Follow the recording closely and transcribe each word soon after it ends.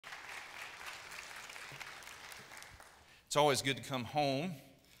It's always good to come home,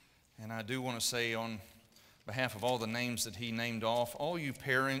 and I do want to say on behalf of all the names that he named off, all you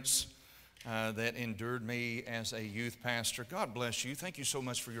parents that endured me as a youth pastor, God bless you. Thank you so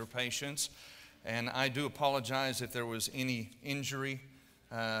much for your patience, and I do apologize if there was any injury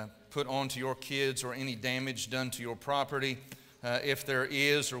put onto your kids or any damage done to your property. If there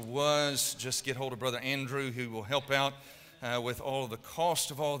is or was, just get hold of Brother Andrew, who will help out with all of the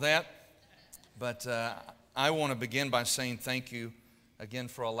cost of all that. But I want to begin by saying thank you again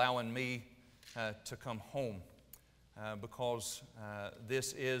for allowing me to come home because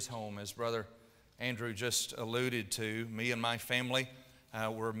this is home. As Brother Andrew just alluded to, me and my family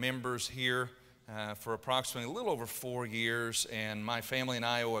were members here for approximately a little over 4 years, and my family and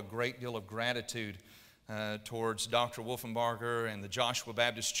I owe a great deal of gratitude towards Dr. Wolfenbarger and the Joshua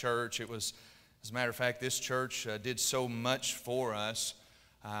Baptist Church. It was, as a matter of fact, this church did so much for us.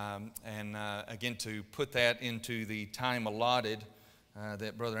 Again, to put that into the time allotted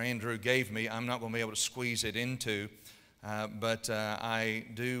that Brother Andrew gave me, I'm not going to be able to squeeze it into, but I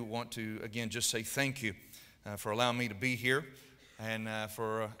do want to, again, just say thank you for allowing me to be here and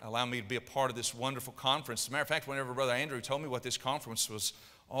for allowing me to be a part of this wonderful conference. As a matter of fact, whenever Brother Andrew told me what this conference was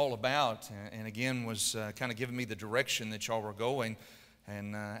all about, and again was kind of giving me the direction that y'all were going,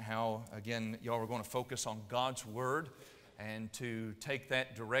 and how, again, y'all were going to focus on God's Word, and to take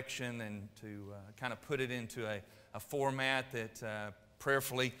that direction and to kind of put it into a format that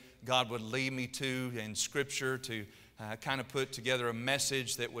prayerfully God would lead me to in Scripture, to kind of put together a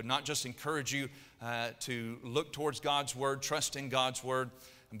message that would not just encourage you to look towards God's Word, trust in God's Word,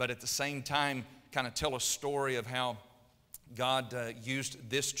 but at the same time kind of tell a story of how God used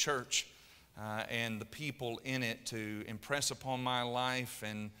this church and the people in it to impress upon my life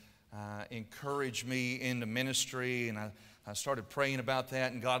and encourage me into ministry. And I started praying about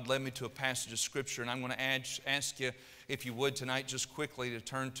that, and God led me to a passage of Scripture. And I'm going to ask you, if you would tonight, just quickly to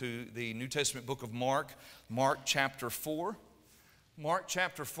turn to the New Testament book of Mark, Mark chapter 4. Mark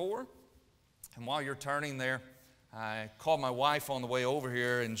chapter 4. And while you're turning there, I called my wife on the way over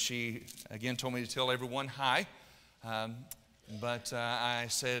here, and she again told me to tell everyone hi. But I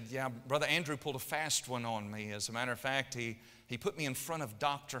said, yeah, Brother Andrew pulled a fast one on me. As a matter of fact, he put me in front of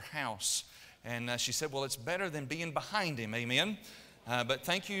Dr. House. And she said, well, it's better than being behind him, amen. But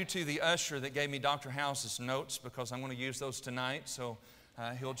thank you to the usher that gave me Dr. House's notes, because I'm going to use those tonight. So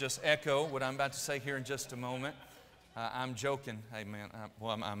he'll just echo what I'm about to say here in just a moment. I'm joking, amen.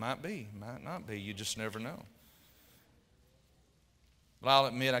 Well, I might be, might not be. You just never know. But I'll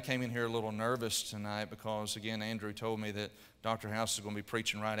admit I came in here a little nervous tonight because, again, Andrew told me that Dr. House is going to be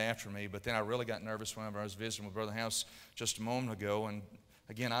preaching right after me. But then I really got nervous whenever I was visiting with Brother House just a moment ago. And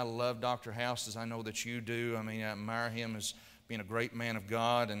again, I love Dr. House, as I know that you do. I mean, I admire him as being a great man of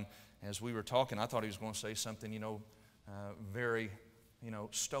God. And as we were talking, I thought he was going to say something, very,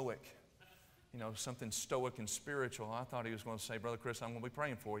 stoic. Something stoic and spiritual. I thought he was going to say, Brother Chris, I'm going to be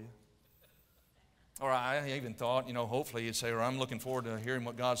praying for you. Or I even thought, hopefully he'd say, or I'm looking forward to hearing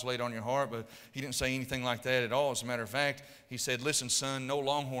what God's laid on your heart. But he didn't say anything like that at all. As a matter of fact, he said, listen, son, no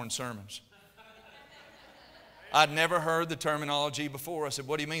Longhorn sermons. I'd never heard the terminology before. I said,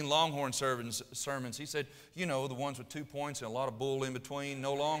 what do you mean Longhorn sermons? He said, the ones with 2 points and a lot of bull in between.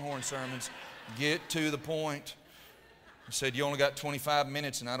 No Longhorn sermons. Get to the point. He said, you only got 25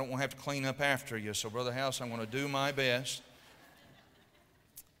 minutes and I don't want to have to clean up after you. So, Brother House, I'm going to do my best.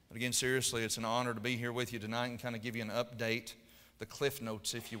 But again, seriously, it's an honor to be here with you tonight and kind of give you an update, the cliff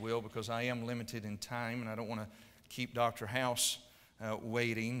notes, if you will, because I am limited in time and I don't want to keep Dr. House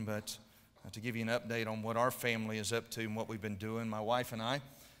waiting, but to give you an update on what our family is up to and what we've been doing. My wife and I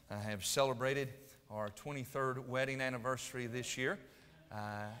have celebrated our 23rd wedding anniversary this year.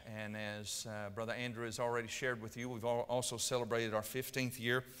 And as Brother Andrew has already shared with you, we've also celebrated our 15th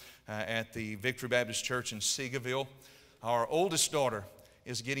year at the Victory Baptist Church in Seagoville. Our oldest daughter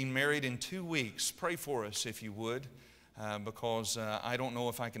is getting married in 2 weeks. Pray for us if you would, because I don't know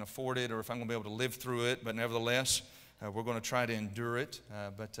if I can afford it or if I'm going to be able to live through it, but nevertheless, we're going to try to endure it.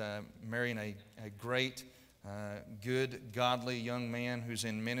 But marrying a great, good, godly young man who's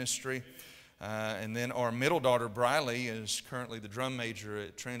in ministry. And then our middle daughter, Briley, is currently the drum major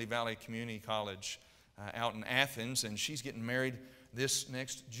at Trinity Valley Community College out in Athens, and she's getting married this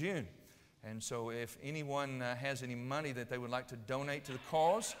next June. And so if anyone has any money that they would like to donate to the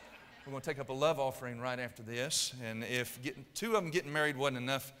cause, we're going to take up a love offering right after this. And if two of them getting married wasn't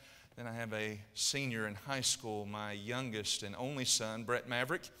enough, then I have a senior in high school, my youngest and only son, Brett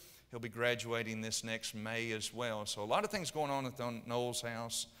Maverick. He'll be graduating this next May as well. So a lot of things going on at the Knowles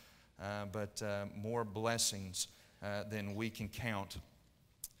house, but more blessings than we can count.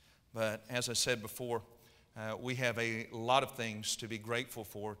 But as I said before, we have a lot of things to be grateful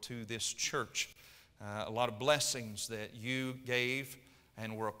for to this church. A lot of blessings that you gave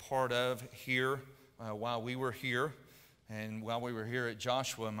and were a part of here while we were here. And while we were here at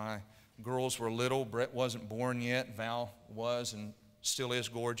Joshua, my girls were little. Brett wasn't born yet. Val was and still is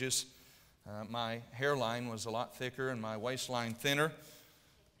gorgeous. My hairline was a lot thicker and my waistline thinner.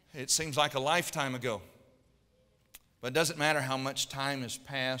 It seems like a lifetime ago. But it doesn't matter how much time has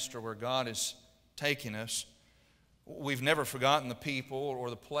passed or where God is taking us. We've never forgotten the people or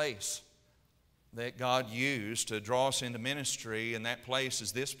the place that God used to draw us into ministry, and that place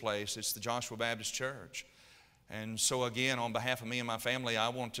is this place. It's the Joshua Baptist Church. And so again, on behalf of me and my family, I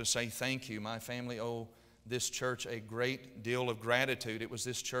want to say thank you. My family owe this church a great deal of gratitude. It was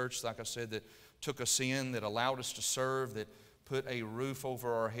this church, like I said, that took us in, that allowed us to serve, that put a roof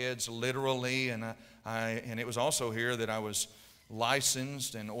over our heads literally, and it was also here that I was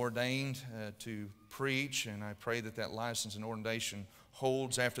licensed and ordained to preach, and I pray that that license and ordination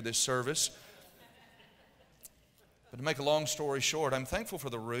holds after this service. But to make a long story short, I'm thankful for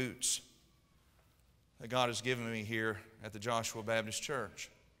the roots that God has given me here at the Joshua Baptist Church.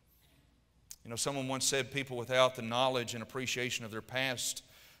 You know, someone once said people without the knowledge and appreciation of their past,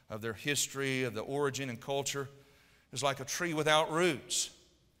 of their history, of the origin and culture, is like a tree without roots.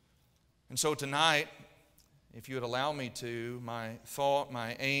 And so tonight, if you would allow me to, my thought,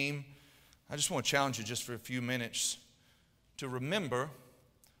 my aim, I just want to challenge you just for a few minutes to remember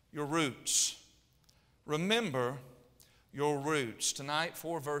your roots. Remember your roots. Tonight,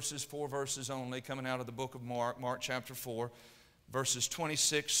 four verses only, coming out of the book of Mark, Mark chapter 4, verses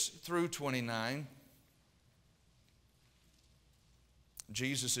 26 through 29.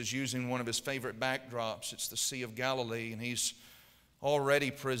 Jesus is using one of his favorite backdrops. It's the Sea of Galilee, and he's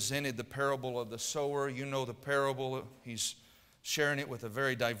already presented the parable of the sower. You know the parable. He's sharing it with a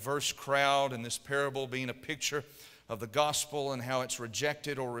very diverse crowd, and this parable being a picture of the gospel and how it's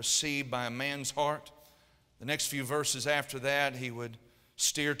rejected or received by a man's heart. The next few verses after that, he would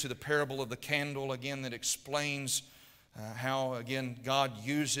steer to the parable of the candle, again, that explains how, again, God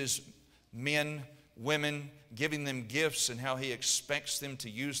uses men, women, giving them gifts, and how he expects them to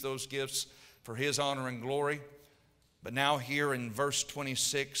use those gifts for his honor and glory. But now here in verse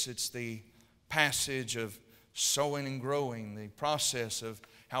 26, it's the passage of sowing and growing, the process of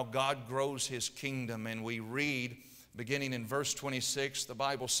how God grows his kingdom. And we read, beginning in verse 26, the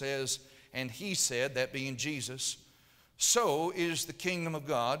Bible says, "And he said," that being Jesus, "So is the kingdom of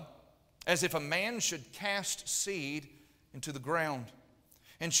God, as if a man should cast seed into the ground,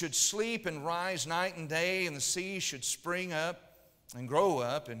 and should sleep and rise night and day, and the sea should spring up and grow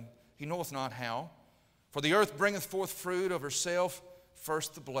up, and he knoweth not how. For the earth bringeth forth fruit of herself,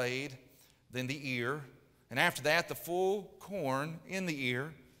 first the blade, then the ear, and after that the full corn in the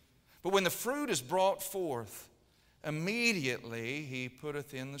ear. But when the fruit is brought forth, immediately he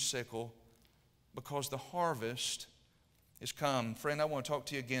putteth in the sickle, because the harvest is come." Friend, I want to talk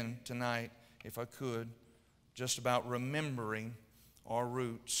to you again tonight, if I could, just about remembering our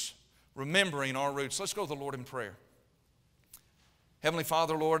roots. Remembering our roots. Let's go to the Lord in prayer. Heavenly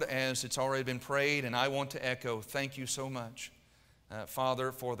Father, Lord, as it's already been prayed, and I want to echo, thank you so much,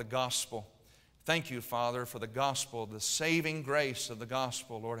 Father, for the gospel. Thank you, Father, for the gospel, the saving grace of the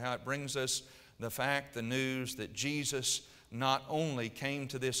gospel, Lord, how it brings us the fact, the news that Jesus not only came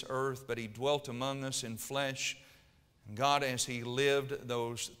to this earth, but he dwelt among us in flesh. And God, as he lived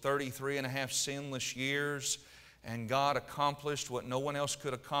those 33 and a half sinless years, and God accomplished what no one else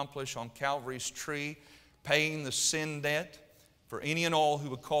could accomplish on Calvary's tree, paying the sin debt for any and all who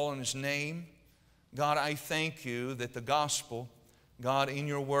would call on his name. God, I thank you that the gospel, God, in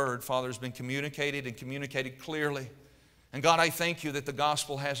your word, Father, has been communicated and communicated clearly. And God, I thank you that the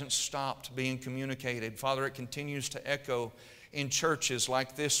gospel hasn't stopped being communicated. Father, it continues to echo in churches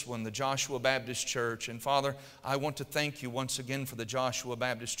like this one, the Joshua Baptist Church. And Father, I want to thank you once again for the Joshua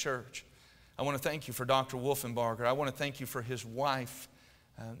Baptist Church. I want to thank you for Dr. Wolfenbarger. I want to thank you for his wife,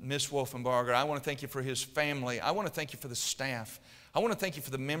 Miss Wolfenbarger. I want to thank you for his family. I want to thank you for the staff. I want to thank you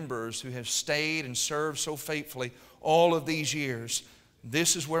for the members who have stayed and served so faithfully all of these years.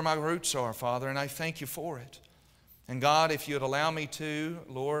 This is where my roots are, Father, and I thank you for it. And God, if you'd allow me to,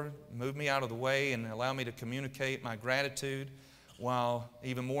 Lord, move me out of the way and allow me to communicate my gratitude, while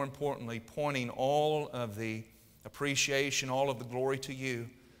even more importantly, pointing all of the appreciation, all of the glory to you.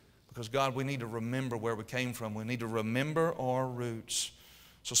 Because God, we need to remember where we came from. We need to remember our roots.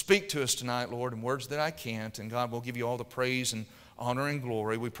 So speak to us tonight, Lord, in words that I can't. And God, we'll give you all the praise and honor and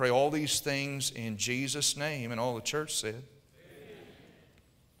glory. We pray all these things in Jesus' name. And all the church said. Amen.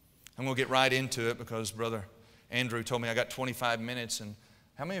 I'm going to get right into it because Brother Andrew told me I got 25 minutes. And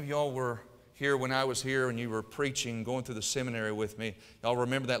how many of y'all were here when I was here and you were preaching, going through the seminary with me. Y'all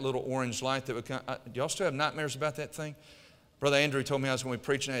remember that little orange light that would come? Do y'all still have nightmares about that thing? Brother Andrew told me I was going to be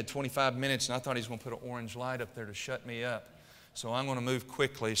preaching. I had 25 minutes, and I thought he was going to put an orange light up there to shut me up. So I'm going to move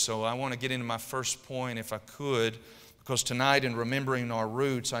quickly. So I want to get into my first point if I could, because tonight in remembering our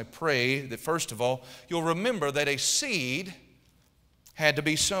roots, I pray that first of all, you'll remember that a seed had to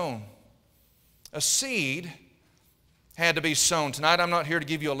be sown. A seed had to be sown. Tonight I'm not here to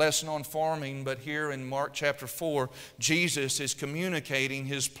give you a lesson on farming, but here in Mark chapter 4, Jesus is communicating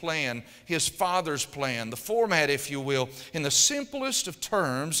His plan, His Father's plan, the format, if you will, in the simplest of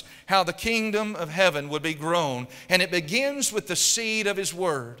terms, how the kingdom of heaven would be grown. And it begins with the seed of His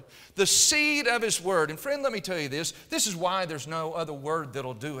Word. The seed of His Word. And friend, let me tell you this. This is why there's no other word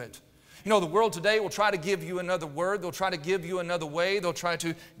that'll do it. You know, the world today will try to give you another word. They'll try to give you another way. They'll try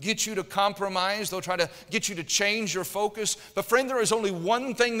to get you to compromise. They'll try to get you to change your focus. But friend, there is only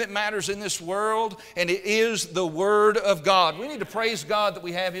one thing that matters in this world, and it is the Word of God. We need to praise God that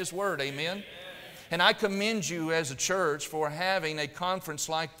we have His Word. Amen. And I commend you as a church for having a conference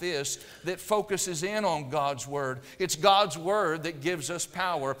like this that focuses in on God's Word. It's God's Word that gives us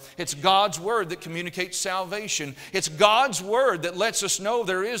power. It's God's Word that communicates salvation. It's God's Word that lets us know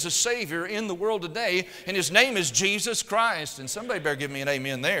there is a Savior in the world today, and His name is Jesus Christ. And somebody better give me an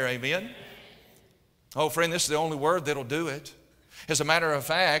amen there, amen? Oh, friend, this is the only Word that'll do it. As a matter of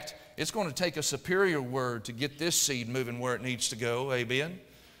fact, it's going to take a superior Word to get this seed moving where it needs to go, amen?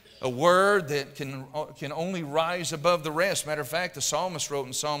 A word that can only rise above the rest. Matter of fact, the psalmist wrote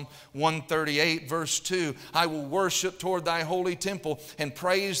in Psalm 138, verse 2, I will worship toward thy holy temple and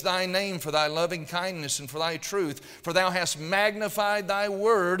praise thy name for thy loving kindness and for thy truth. For thou hast magnified thy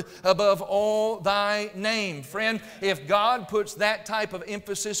word above all thy name. Friend, if God puts that type of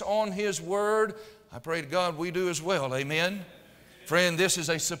emphasis on His word, I pray to God we do as well. Amen. Friend, this is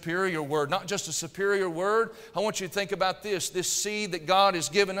a superior word, not just a superior word. I want you to think about this. This seed that God has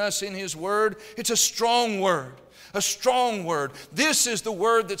given us in His Word, it's a strong word, a strong word. This is the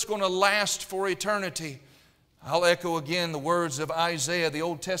word that's going to last for eternity. I'll echo again the words of Isaiah, the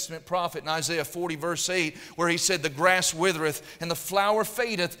Old Testament prophet, in Isaiah 40, verse 8, where he said, the grass withereth and the flower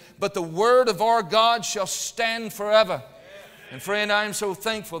fadeth, but the word of our God shall stand forever. And friend, I am so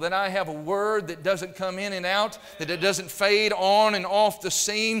thankful that I have a word that doesn't come in and out, that it doesn't fade on and off the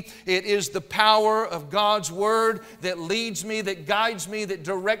scene. It is the power of God's word that leads me, that guides me, that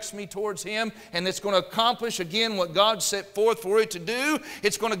directs me towards Him, and that's going to accomplish again what God set forth for it to do.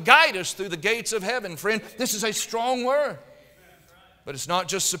 It's going to guide us through the gates of heaven. Friend, this is a strong word. But it's not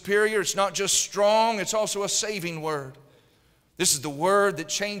just superior, it's not just strong, it's also a saving word. This is the word that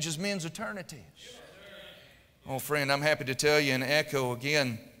changes men's eternities. Oh, friend, I'm happy to tell you and echo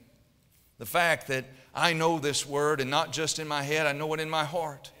again the fact that I know this word, and not just in my head, I know it in my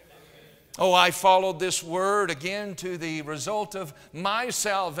heart. Oh, I followed this word again to the result of my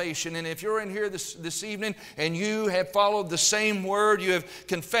salvation. And if you're in here this evening and you have followed the same word, you have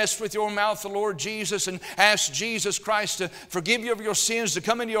confessed with your mouth the Lord Jesus and asked Jesus Christ to forgive you of your sins, to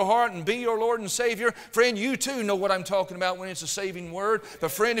come into your heart and be your Lord and Savior, friend, you too know what I'm talking about when it's a saving word. But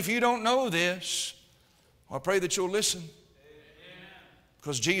friend, if you don't know this, I pray that you'll listen.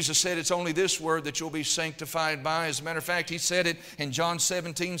 Because Jesus said it's only this word that you'll be sanctified by. As a matter of fact, He said it in John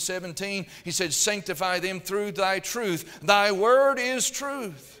 17:17. He said, sanctify them through thy truth. Thy word is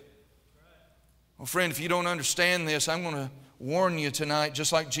truth. Well, friend, if you don't understand this, I'm going to warn you tonight,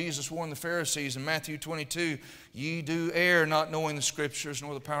 just like Jesus warned the Pharisees in Matthew 22. Ye do err, not knowing the Scriptures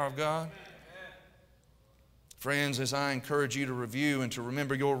nor the power of God. Friends, as I encourage you to review and to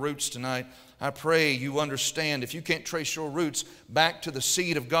remember your roots tonight, I pray you understand if you can't trace your roots back to the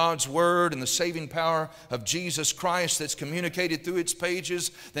seed of God's Word and the saving power of Jesus Christ that's communicated through its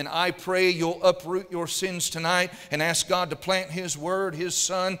pages, then I pray you'll uproot your sins tonight and ask God to plant His Word, His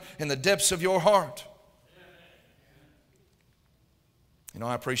Son, in the depths of your heart. You know,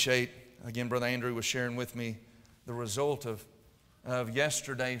 I appreciate, again, Brother Andrew was sharing with me the result of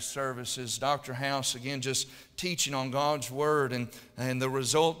yesterday's services. Dr. House, again, just teaching on God's Word and the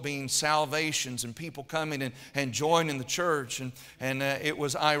result being salvations and people coming and joining the church. And it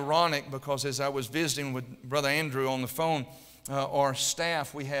was ironic because as I was visiting with Brother Andrew on the phone, our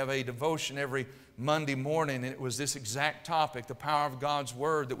staff, we have a devotion every Monday morning, and it was this exact topic, the power of God's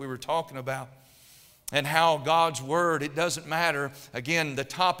Word, that we were talking about. And how God's Word, it doesn't matter, again, the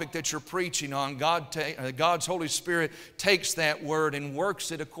topic that you're preaching on, God's Holy Spirit takes that Word and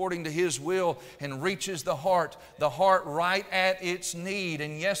works it according to His will and reaches the heart right at its need.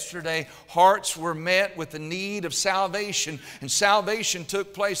 And yesterday, hearts were met with the need of salvation, and salvation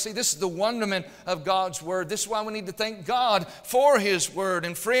took place. See, this is the wonderment of God's Word. This is why we need to thank God for His Word.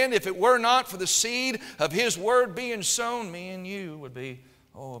 And friend, if it were not for the seed of His Word being sown, me and you would be,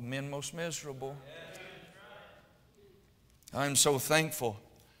 men most miserable. I'm so thankful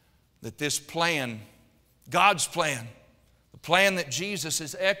that this plan, God's plan, the plan that Jesus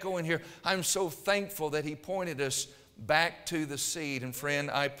is echoing here, I'm so thankful that He pointed us back to the seed. And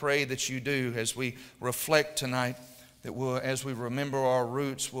friend, I pray that you do as we reflect tonight, that as we remember our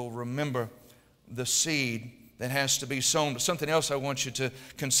roots, we'll remember the seed that has to be sown. But something else I want you to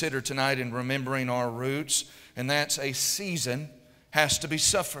consider tonight in remembering our roots, and that's a season has to be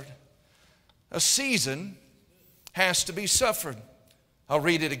suffered. A season has to be suffered. I'll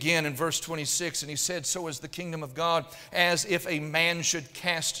read it again in verse 26. And He said, so is the kingdom of God, as if a man should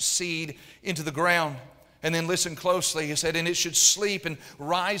cast seed into the ground. And then listen closely. He said, and it should sleep and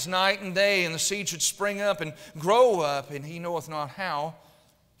rise night and day, and the seed should spring up and grow up, and he knoweth not how.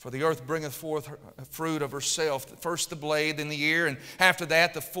 For the earth bringeth forth fruit of herself, first the blade, then the ear, and after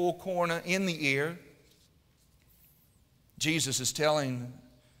that the full corn in the ear. Jesus is telling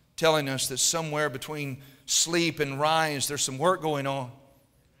us that somewhere between sleep and rise, there's some work going on.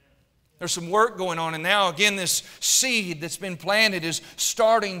 There's some work going on. And now again, this seed that's been planted is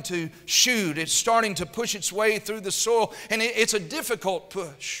starting to shoot. It's starting to push its way through the soil. And it's a difficult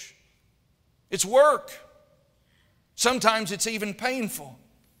push. It's work. Sometimes it's even painful.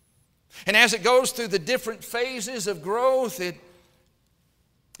 And as it goes through the different phases of growth, it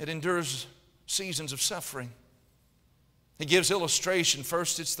endures seasons of suffering. He gives illustration.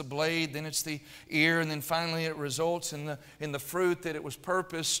 First it's the blade, then it's the ear, and then finally it results in the fruit that it was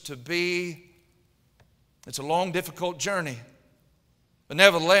purposed to be. It's a long, difficult journey. But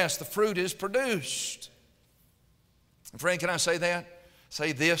nevertheless, the fruit is produced. And friend, can I say that?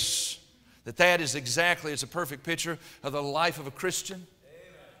 Say this, that is exactly, it's a perfect picture of the life of a Christian.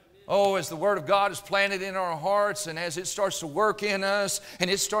 Oh, as the Word of God is planted in our hearts, and as it starts to work in us, and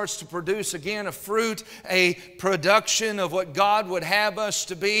it starts to produce again a fruit, a production of what God would have us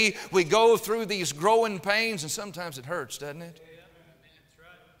to be, we go through these growing pains, and sometimes it hurts, doesn't it?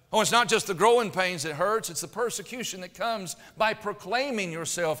 Oh, it's not just the growing pains that hurts, it's the persecution that comes by proclaiming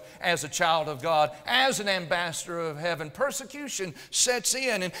yourself as a child of God, as an ambassador of heaven. Persecution sets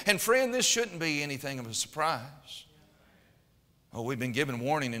in, and friend, this shouldn't be anything of a surprise. Oh, we've been given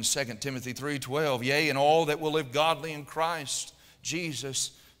warning in 2 Timothy 3:12. Yea, and all that will live godly in Christ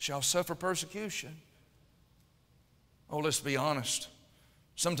Jesus shall suffer persecution. Oh, let's be honest.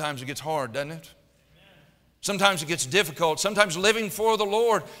 Sometimes it gets hard, doesn't it? Sometimes it gets difficult. Sometimes living for the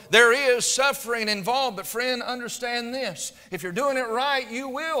Lord, there is suffering involved. But friend, understand this. If you're doing it right, you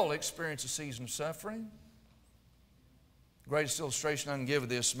will experience a season of suffering. The greatest illustration I can give of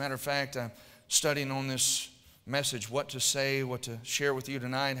this, as a matter of fact, I'm studying on this message, what to say, what to share with you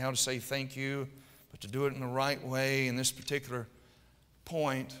tonight, how to say thank you, but to do it in the right way. In this particular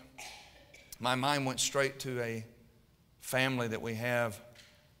point, my mind went straight to a family that we have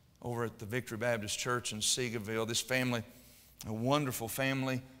over at the Victory Baptist Church in Seagoville. This family, a wonderful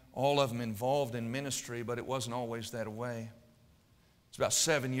family, all of them involved in ministry, but it wasn't always that way. It's about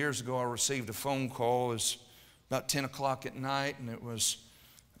 7 years ago I received a phone call. It was about 10 o'clock at night, and it was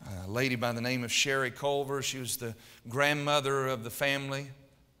a lady by the name of Sherry Culver. She was the grandmother of the family.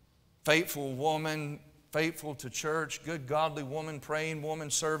 Faithful woman, faithful to church, good godly woman, praying woman,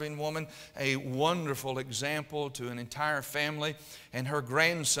 serving woman, a wonderful example to an entire family. And her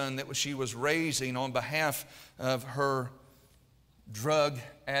grandson that she was raising on behalf of her drug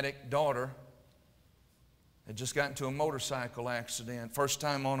addict daughter had just gotten into a motorcycle accident. First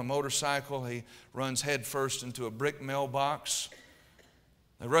time on a motorcycle, he runs headfirst into a brick mailbox.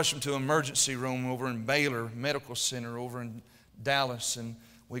 They rushed him to an emergency room over in Baylor Medical Center over in Dallas. And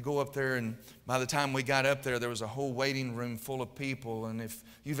we go up there, and by the time we got up there, there was a whole waiting room full of people. And if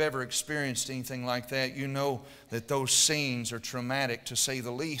you've ever experienced anything like that, you know that those scenes are traumatic, to say the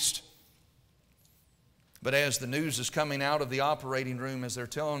least. But as the news is coming out of the operating room, as they're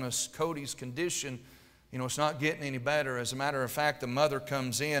telling us Cody's condition, you know, it's not getting any better. As a matter of fact, the mother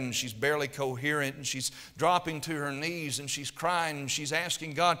comes in and she's barely coherent, and she's dropping to her knees and she's crying and she's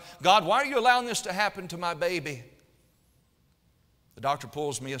asking God, God, why are you allowing this to happen to my baby? The doctor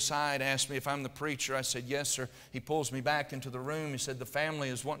pulls me aside, asks me if I'm the preacher. I said, yes, sir. He pulls me back into the room. He said, the family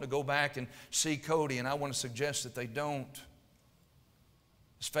is wanting to go back and see Cody, and I want to suggest that they don't.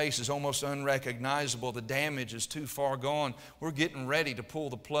 His face is almost unrecognizable. The damage is too far gone. We're getting ready to pull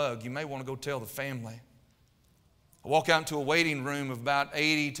the plug. You may want to go tell the family. I walk out into a waiting room of about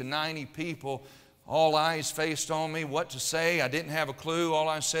 80 to 90 people, all eyes faced on me, what to say. I didn't have a clue. All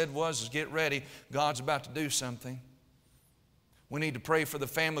I said was, get ready. God's about to do something. We need to pray for the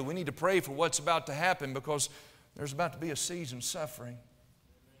family. We need to pray for what's about to happen because there's about to be a season of suffering.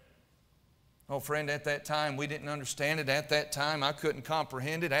 Oh, friend, at that time, we didn't understand it. At that time, I couldn't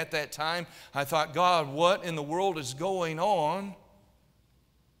comprehend it. At that time, I thought, God, what in the world is going on?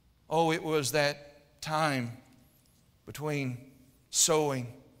 Oh, it was that time between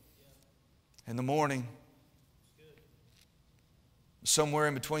sowing and the morning. Somewhere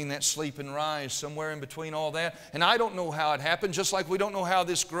in between that sleep and rise, somewhere in between all that. And I don't know how it happened, just like we don't know how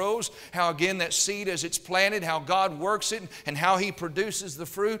this grows, how again that seed as it's planted, how God works it and how He produces the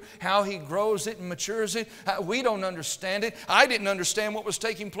fruit, how He grows it and matures it. We don't understand it. I didn't understand what was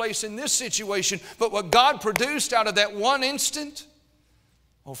taking place in this situation, but what God produced out of that one instant,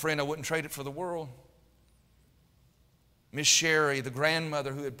 oh friend, I wouldn't trade it for the world. Miss Sherry, the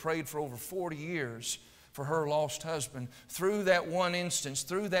grandmother who had prayed for over 40 years, for her lost husband. Through that one instance,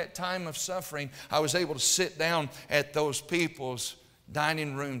 through that time of suffering, I was able to sit down at those people's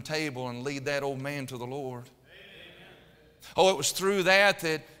dining room table and lead that old man to the Lord. Amen. Oh, it was through that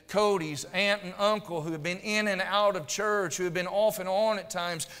Cody's aunt and uncle who had been in and out of church, who had been off and on at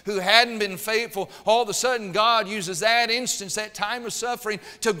times, who hadn't been faithful, all of a sudden God uses that instance, that time of suffering,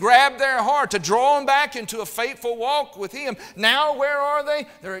 to grab their heart, to draw them back into a faithful walk with Him. Now where are they?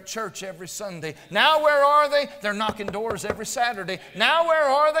 They're at church every Sunday. Now where are they? They're knocking doors every Saturday. Now where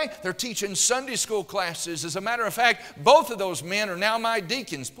are they? They're teaching Sunday school classes. As a matter of fact, both of those men are now my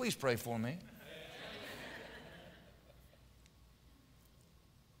deacons. Please pray for me.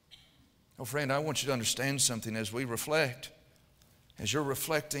 Oh, friend, I want you to understand something as we reflect. As you're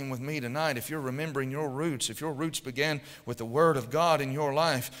reflecting with me tonight, if you're remembering your roots, if your roots began with the Word of God in your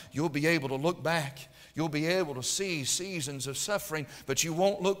life, you'll be able to look back. You'll be able to see seasons of suffering, but you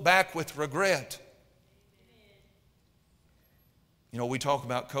won't look back with regret. You know, we talk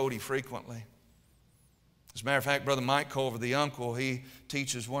about Cody frequently. As a matter of fact, Brother Mike Culver, the uncle, he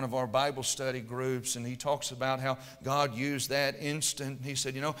teaches one of our Bible study groups, and he talks about how God used that instant. He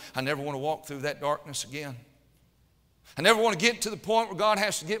said, you know, I never want to walk through that darkness again. I never want to get to the point where God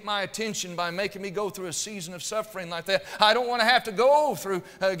has to get my attention by making me go through a season of suffering like that. I don't want to have to go through,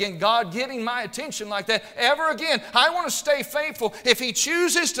 again, God getting my attention like that ever again. I want to stay faithful. If He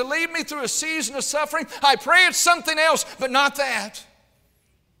chooses to lead me through a season of suffering, I pray it's something else, but not that.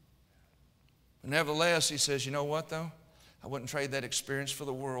 But nevertheless, he says, you know what though? I wouldn't trade that experience for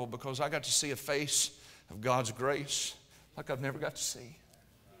the world because I got to see a face of God's grace like I've never got to see.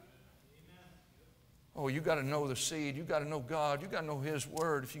 Oh, you got to know the seed. You got to know God. You got to know His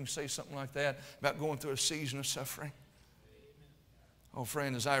Word if you can say something like that about going through a season of suffering. Oh,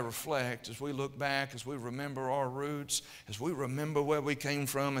 friend, as I reflect, as we look back, as we remember our roots, as we remember where we came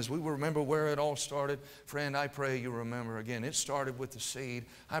from, as we remember where it all started, friend, I pray you remember again. It started with the seed.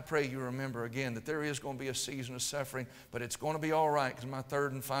 I pray you remember again that there is going to be a season of suffering, but it's going to be all right, because my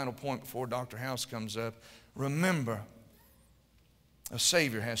third and final point before Dr. House comes up, remember, a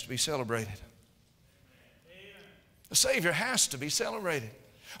Savior has to be celebrated. A Savior has to be celebrated.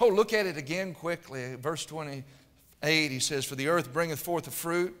 Oh, look at it again quickly. Verse 28, he says, for the earth bringeth forth the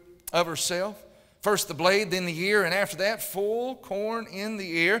fruit of herself. First the blade, then the ear, and after that full corn in the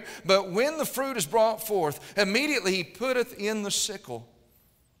ear. But when the fruit is brought forth, immediately he putteth in the sickle,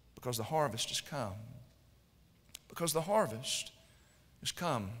 because the harvest is come. Because the harvest is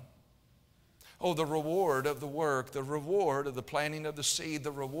come. Oh, the reward of the work, the reward of the planting of the seed,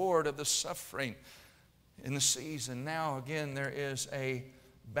 the reward of the suffering in the season. Now again, there is a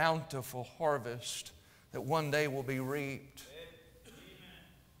bountiful harvest that one day will be reaped.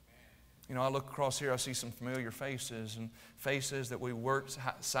 You know, I look across here, I see some familiar faces, and faces that we worked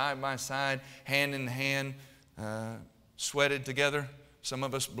side by side, hand in hand, sweated together. Some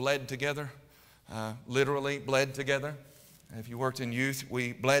of us bled together, literally bled together. If you worked in youth,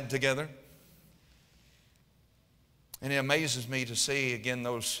 we bled together. And it amazes me to see, again,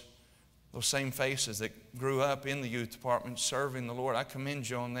 those same faces that grew up in the youth department serving the Lord. I commend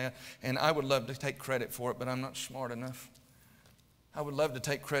you on that. And I would love to take credit for it, but I'm not smart enough. I would love to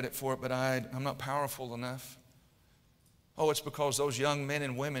take credit for it, but I'm not powerful enough. Oh, it's because those young men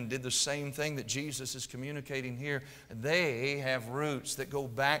and women did the same thing that Jesus is communicating here. They have roots that go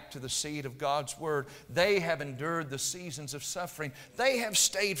back to the seed of God's Word. They have endured the seasons of suffering. They have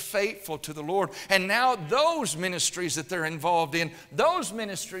stayed faithful to the Lord. And now those ministries that they're involved in, those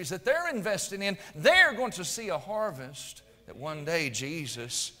ministries that they're investing in, they're going to see a harvest that one day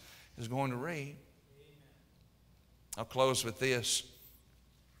Jesus is going to reap. I'll close with this.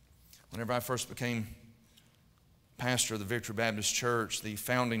 Whenever I first became pastor of the Victory Baptist Church, the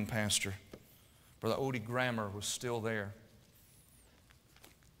founding pastor, Brother Odie Grammer, was still there.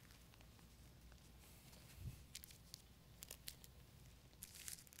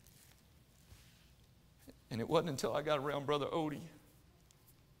 And it wasn't until I got around Brother Odie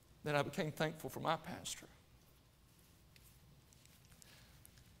that I became thankful for my pastor.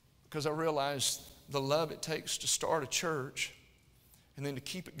 Because I realized the love it takes to start a church and then to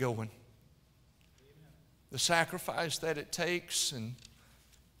keep it going. The sacrifice that it takes. And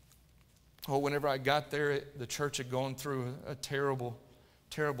whenever I got there, the church had gone through a terrible,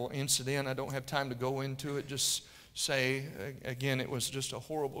 terrible incident. I don't have time to go into it. Just say, again, it was just a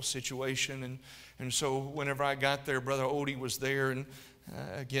horrible situation. And so whenever I got there, Brother Odie was there. And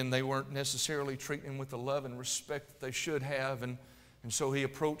again, they weren't necessarily treating him with the love and respect that they should have. And so he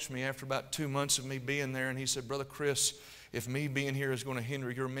approached me after about 2 months of me being there, and he said, Brother Chris, if me being here is going to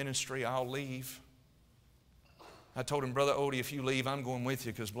hinder your ministry, I'll leave. I told him, Brother Odie, if you leave, I'm going with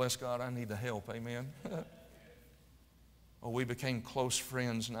you, because bless God, I need the help. Amen. We became close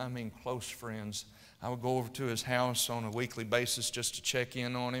friends, and I mean close friends. I would go over to his house on a weekly basis just to check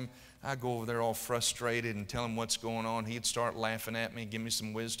in on him. I'd go over there all frustrated and tell him what's going on. He'd start laughing at me, give me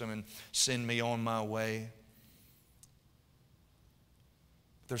some wisdom, and send me on my way.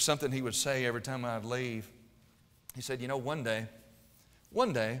 There's something he would say every time I'd leave. He said, you know, one day, we're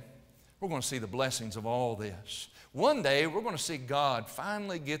going to see the blessings of all this. One day, we're going to see God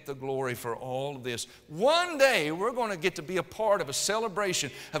finally get the glory for all of this. One day, we're going to get to be a part of a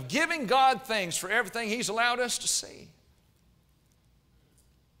celebration of giving God thanks for everything He's allowed us to see.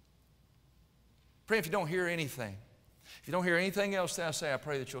 Pray if you don't hear anything. If you don't hear anything else that I say, I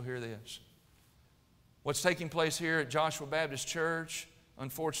pray that you'll hear this. What's taking place here at Joshua Baptist Church,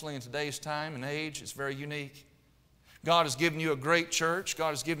 unfortunately in today's time and age, is very unique. God has given you a great church. God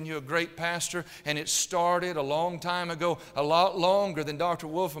has given you a great pastor, and it started a long time ago, a lot longer than Dr.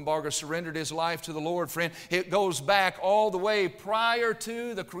 Wolfenbarger surrendered his life to the Lord, friend. It goes back all the way prior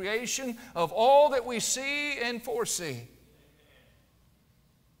to the creation of all that we see and foresee.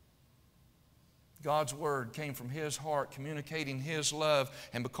 God's Word came from His heart, communicating His love.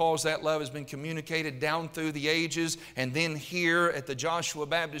 And because that love has been communicated down through the ages, and then here at the Joshua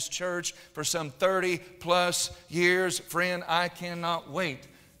Baptist Church for some 30 plus years, friend, I cannot wait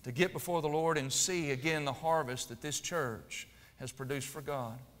to get before the Lord and see again the harvest that this church has produced for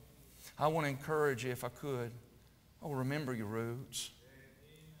God. I want to encourage you, if I could, remember your roots.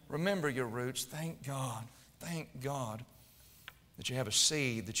 Remember your roots. Thank God. Thank God that you have a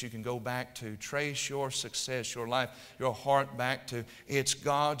seed that you can go back to. Trace your success, your life, your heart back to. It's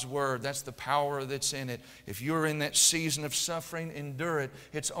God's Word. That's the power that's in it. If you're in that season of suffering, endure it.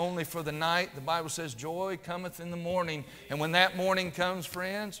 It's only for the night. The Bible says joy cometh in the morning. And when that morning comes,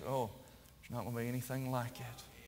 friends, there's not going to be anything like it.